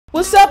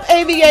What's up,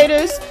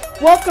 aviators?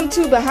 Welcome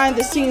to behind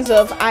the scenes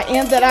of I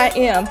Am That I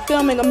Am,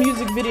 filming a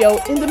music video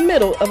in the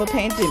middle of a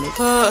pandemic.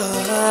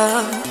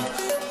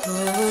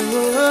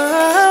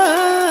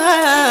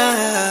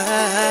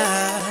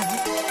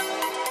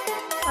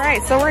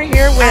 Alright, so we're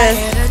here with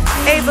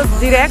Ava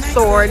the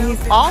Aviator, and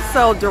he's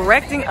also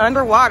directing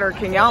underwater.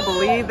 Can y'all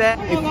believe that?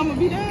 If you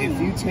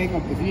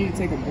need to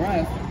take a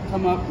breath,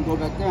 come up and go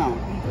back down.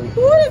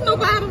 Ooh, there's no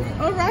bottom.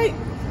 Alright.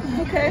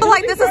 Okay. I feel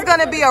like this is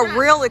gonna be a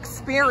real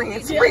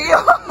experience for you.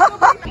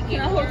 Can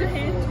I hold your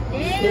hand?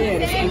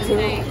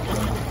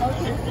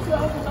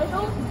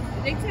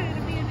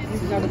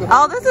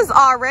 Oh, this is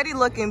already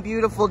looking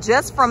beautiful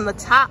just from the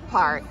top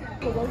part.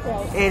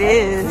 It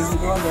is.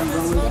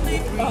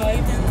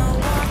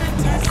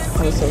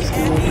 Oh, so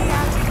scary.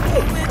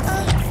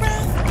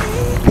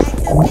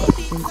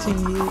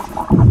 Continue.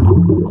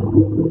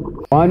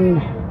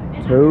 1,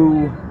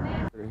 2,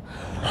 3.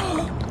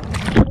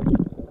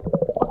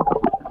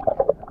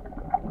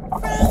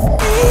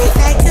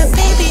 Like a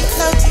baby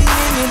floating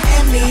in an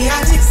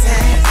amniotic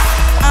sac.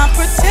 I'm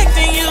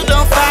protecting you,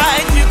 don't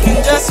fight, you can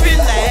just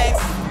relax.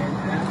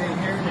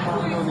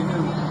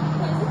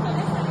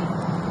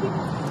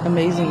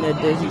 Amazing that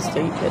Dezi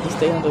had to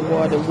stay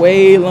underwater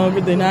way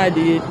longer than I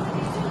did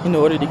in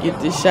order to get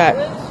this shot.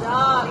 Good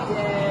job,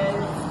 Des.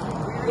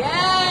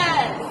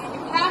 Yes!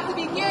 You have to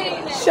be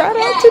getting that. Shout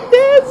out to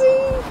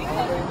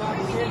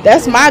Dezi.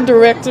 That's my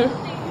director.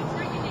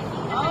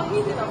 Oh,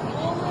 he's in a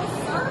full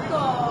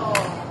circle.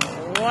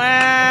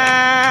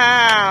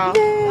 Wow.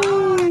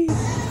 Yay.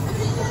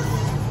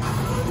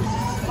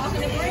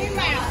 Walking the green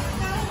mouth.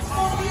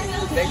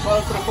 Stay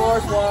close to the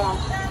forest wall.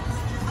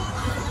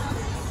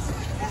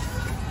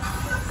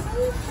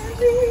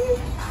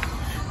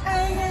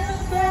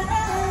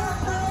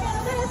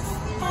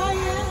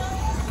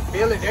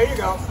 Feel it, there you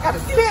go. Gotta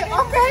skip,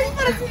 okay, you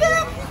gotta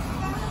skip.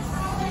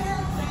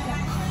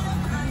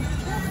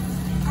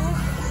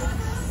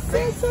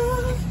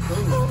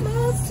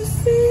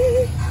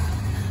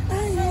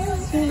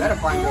 Better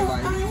find your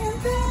life.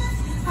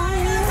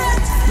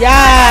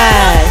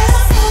 Yes.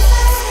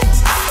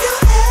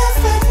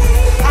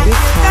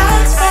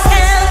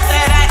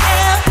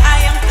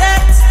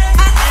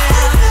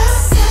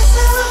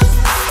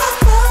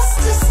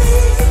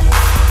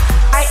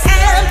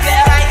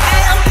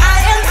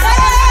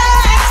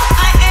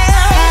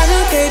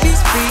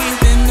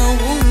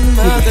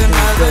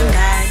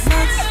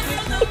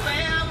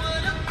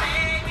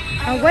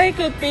 I wake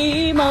up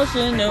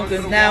emotional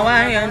cause now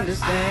I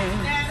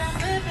understand.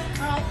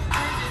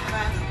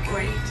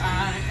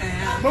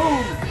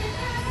 Move.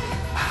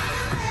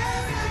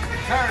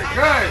 Turn,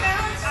 good.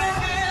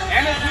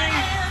 Energy.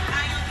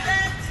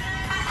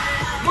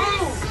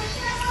 Move.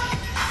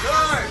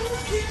 Good.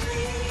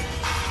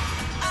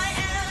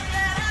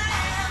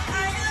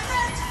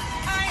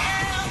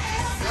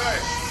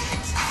 Good.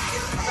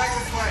 Come back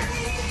this way.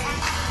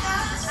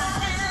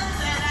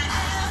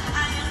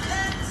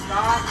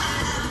 Stop.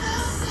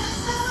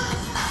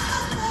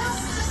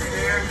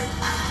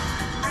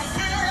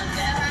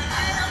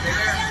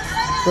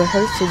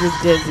 Rehearsal with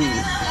Dezi,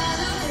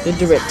 the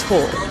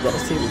director. You gotta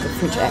say with the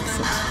French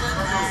accent.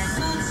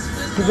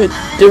 The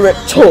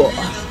director.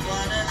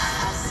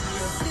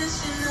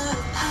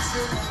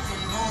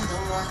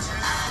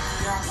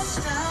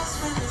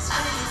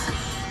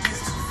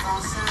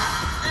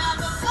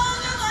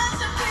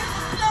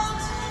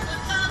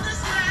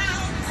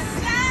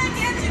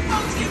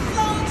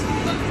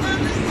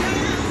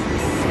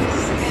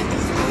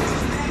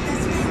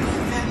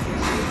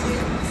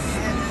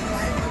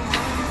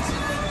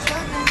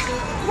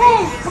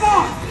 Come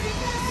on!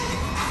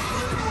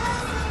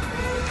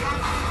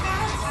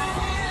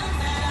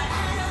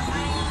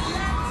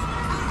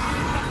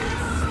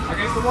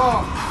 Against the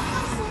wall.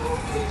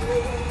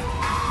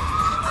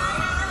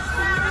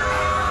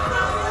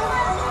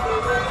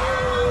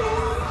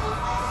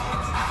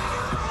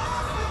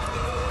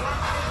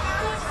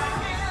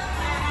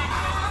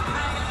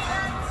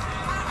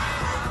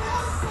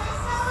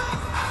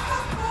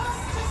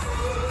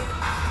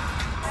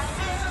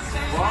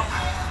 Walk.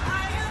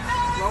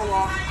 Slow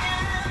walk.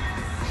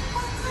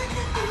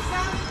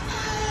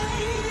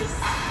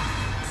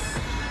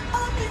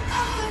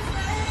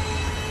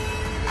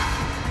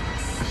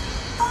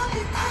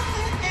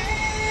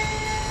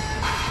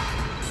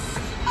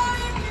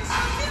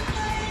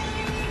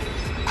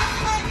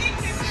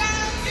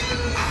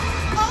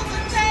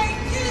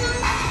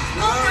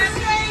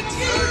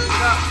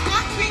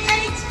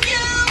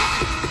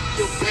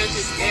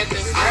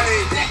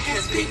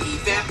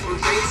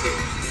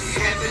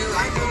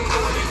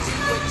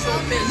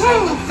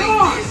 Move, come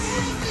on!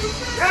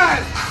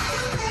 Yes!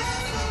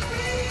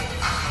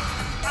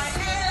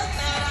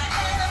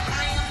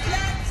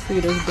 See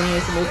those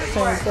dancing at the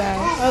same time.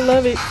 I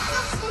love it.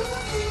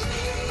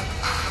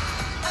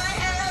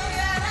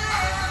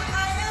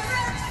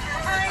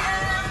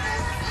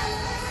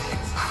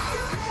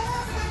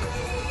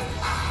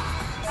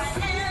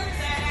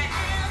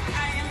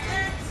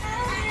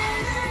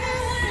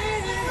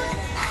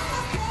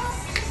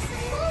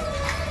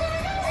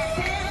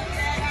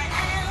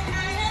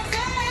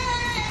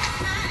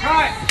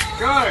 Cut.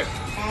 Good.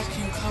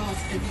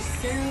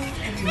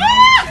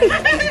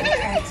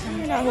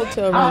 In our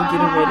hotel room,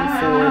 getting ready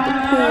for the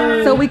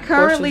pool. So we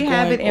currently Portia's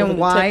have it going over in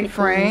the wide technicals.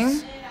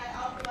 frame.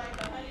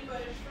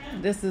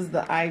 This is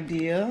the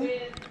idea.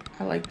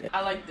 I like that.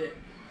 I liked it.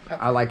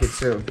 I like it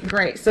too.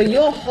 Great. So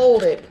you'll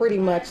hold it pretty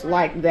much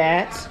like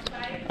that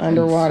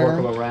underwater.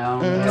 Circle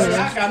around.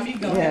 Y'all got me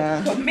going.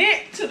 Yeah.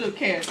 Commit to the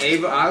character.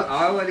 Ava,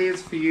 all it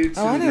is for you to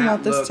Oh, I didn't not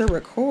want this look, to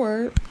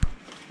record.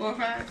 4 or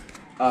 5.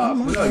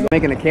 no, you're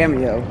making a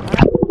cameo.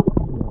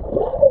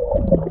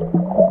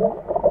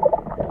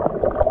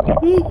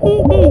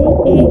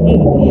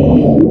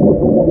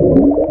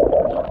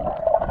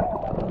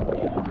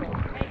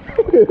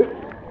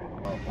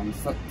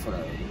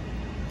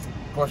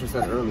 Porsche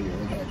said earlier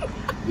that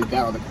you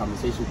got all the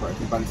compensation part.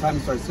 By the time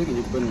you start singing,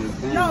 you're putting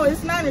it down. No,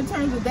 it's not in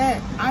terms of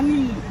that.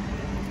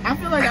 I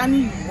feel like I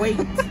need weight.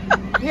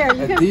 Here,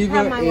 you A can diva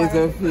have my is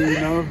water. a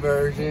female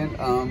version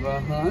of a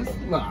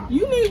hustler.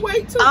 You need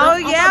weight too. Oh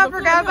I'm yeah, I about to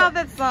forgot fill it about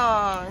that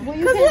song. Well,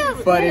 you Cause can yeah,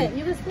 split but it.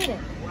 You can split it.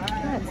 Go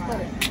ahead, split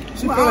it.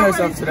 She's Well, I feeling already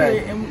herself split today.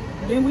 it, and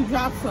then we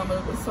dropped some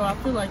of it, so I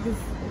feel like it's.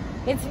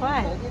 It's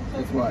fine.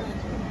 It's what?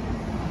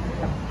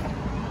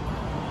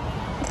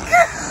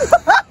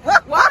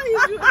 Why are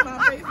you doing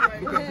my face right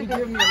Because you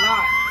give me a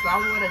lot, so I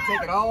want to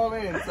take it all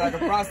in so I can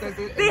process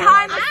it.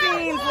 Behind the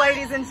scenes,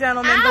 ladies and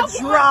gentlemen, the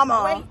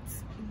drama. Weight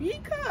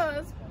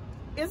because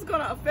it's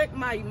gonna affect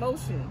my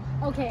emotion.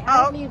 Okay,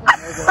 I don't need one.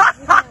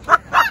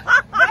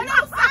 That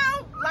don't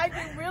sound like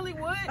it really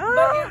would,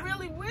 but it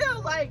really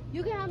will. Like,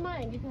 You can have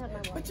mine. You can have my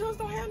water. but yours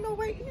don't have no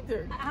weight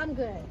either. I'm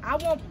good. I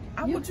want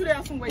you to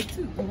have some weight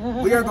too.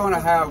 We are going to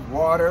have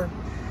water.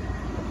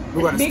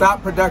 We're going to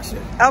stop production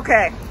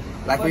Okay.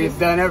 like we've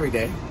done every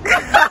day. We're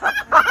going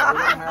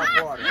to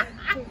have water.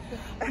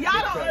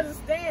 Y'all don't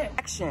understand.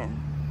 Action.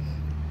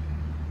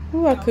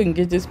 Ooh, I couldn't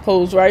get this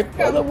pose right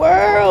for the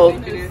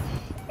world.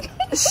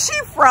 She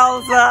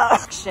froze up.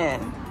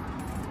 Action.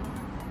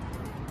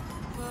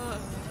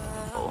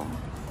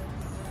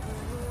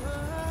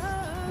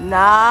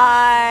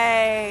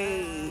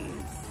 Nice.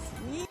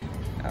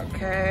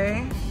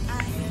 Okay.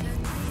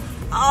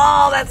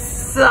 Oh, that's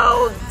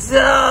so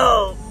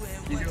dope.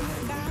 You do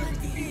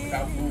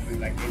without moving,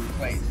 like in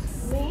place.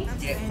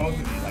 Yeah, both of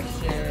you, like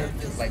share,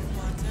 just like.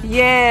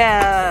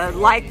 Yeah,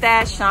 like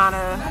that,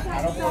 Shauna.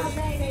 I don't want.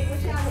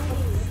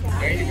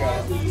 There you go.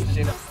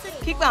 Shit.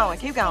 Keep going,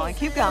 keep going,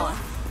 keep going.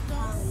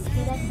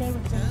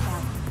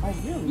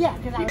 Yeah,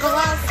 because I Go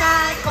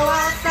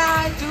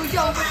outside, do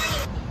your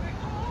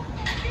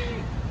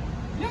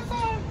Yes,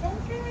 I'm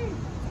okay.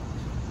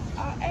 I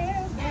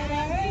am what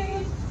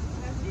I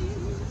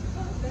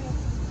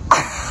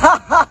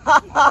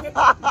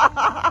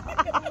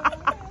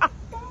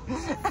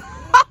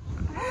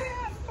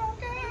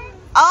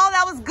Oh,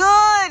 that was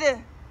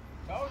good.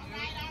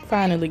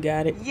 Finally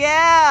got it.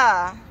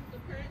 Yeah.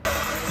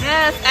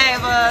 Yes,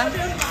 Ava.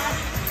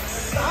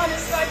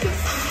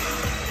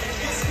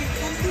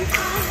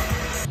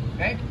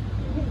 Thank you.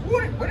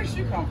 Where did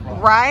she come from?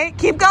 Right?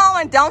 Keep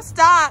going. Don't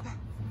stop.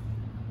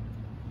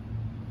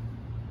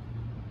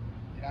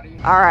 Get out of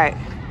here. All right.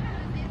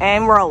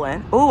 And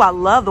rolling. Ooh, I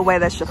love the way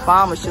that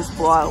chiffon was just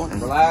flowing.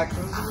 Relax.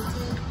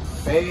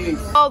 Babe.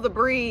 Oh, the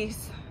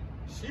breeze.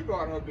 She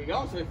brought her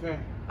Beyonce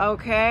fan.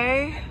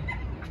 Okay.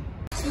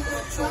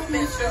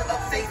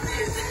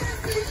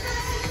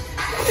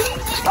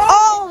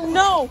 Oh,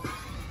 no.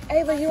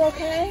 Ava, you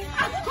okay?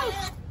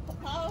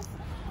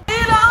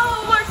 It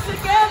all works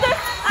together.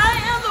 I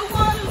am the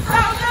one who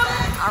found them.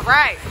 All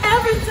right.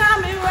 Every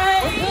time it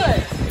rains.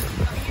 Good.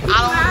 I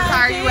don't want to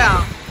tire you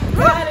out.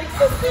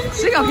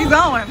 She gonna keep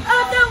going. I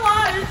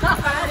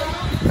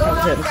was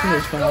having too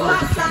much fun. I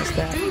wasn't trying to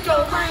stop.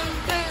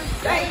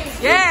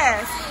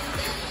 Yes.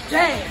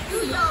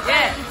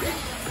 Yes.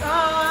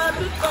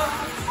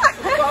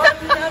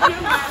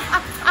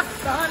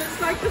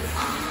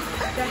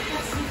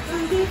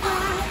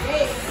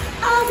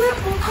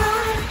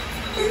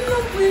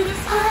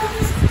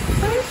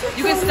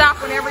 You can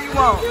stop whenever you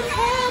want.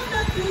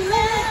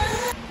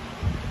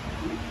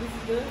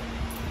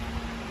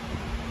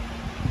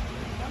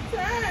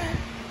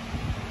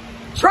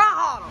 Try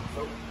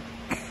harder.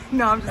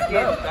 No, I'm just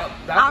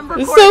kidding. I'm It's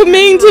recording so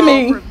mean this to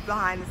me. for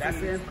behind the That's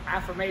scenes. his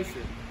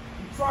affirmation.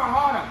 Try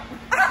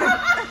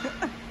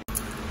harder.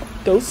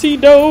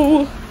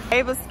 Do-si-do.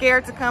 Ava's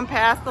scared to come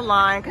past the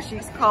line because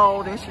she's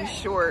cold and she's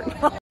short.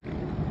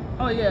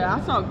 Oh yeah,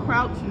 I saw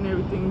crouch and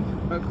everything,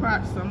 but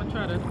crouch. So I'm gonna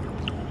try to,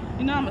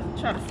 I'm gonna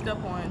try to step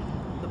on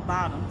the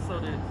bottom so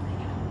that,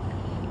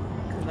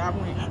 cause I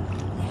went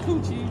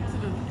coochie to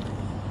the.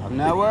 I'm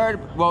not worried.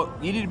 Well,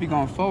 you need to be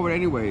going forward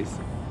anyways.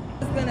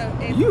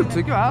 You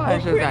took your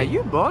eyelashes out.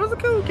 You bald as a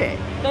cool cat.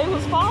 They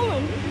was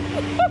falling.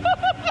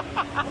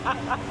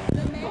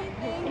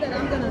 That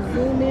I'm gonna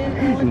zoom in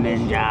on.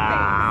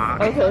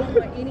 Ninja.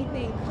 Okay.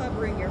 Anything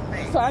covering your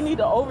face. So I need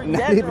to over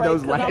Not even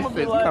those lashes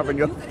covering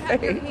your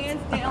Have your face.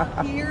 hands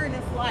down here and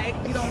it's like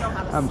you don't know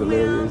how to I'm swim.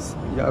 delirious.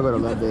 Y'all gonna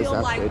love this Feel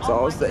after like, it's oh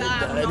all my said and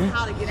God, I don't know done.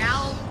 how to get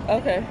out.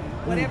 Okay.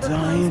 Whatever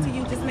comes to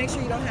you, just make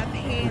sure you don't have the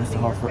hands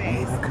in your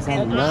face. Because I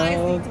And eyes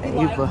need love to be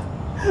Ava.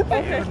 like,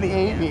 Okay. The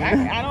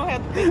Aviator. I don't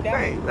have to think that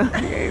way.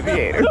 The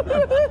Aviator.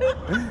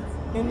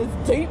 In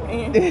this deep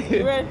end.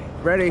 You ready?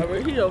 Ready.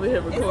 He over here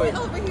is he recording.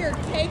 over here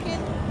taking?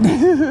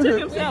 To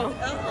himself.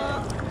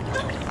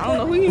 I don't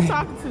know who he's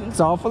talking to. It's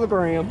all for the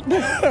gram.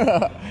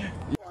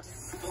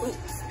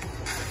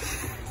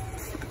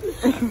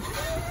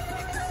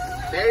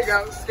 There you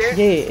go. Step,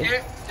 Yeah.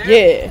 step, step.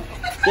 Yeah.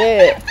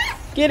 Yeah.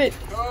 Get it.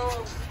 Go,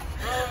 go.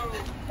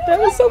 That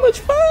was so much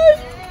fun.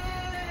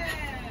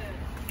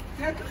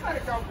 Step, you gotta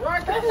go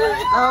right there.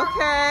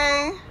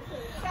 Okay.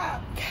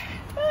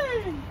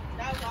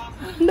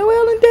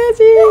 Noelle and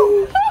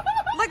Dezi.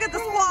 Look at the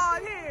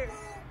squad here.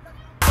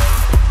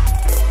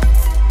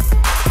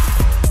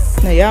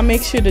 Now y'all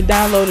make sure to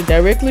download it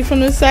directly from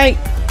the site.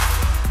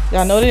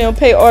 Y'all know they don't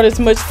pay artists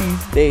much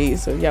these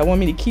days, so if y'all want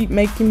me to keep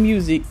making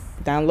music,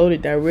 download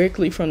it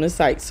directly from the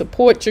site.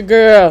 Support your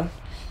girl.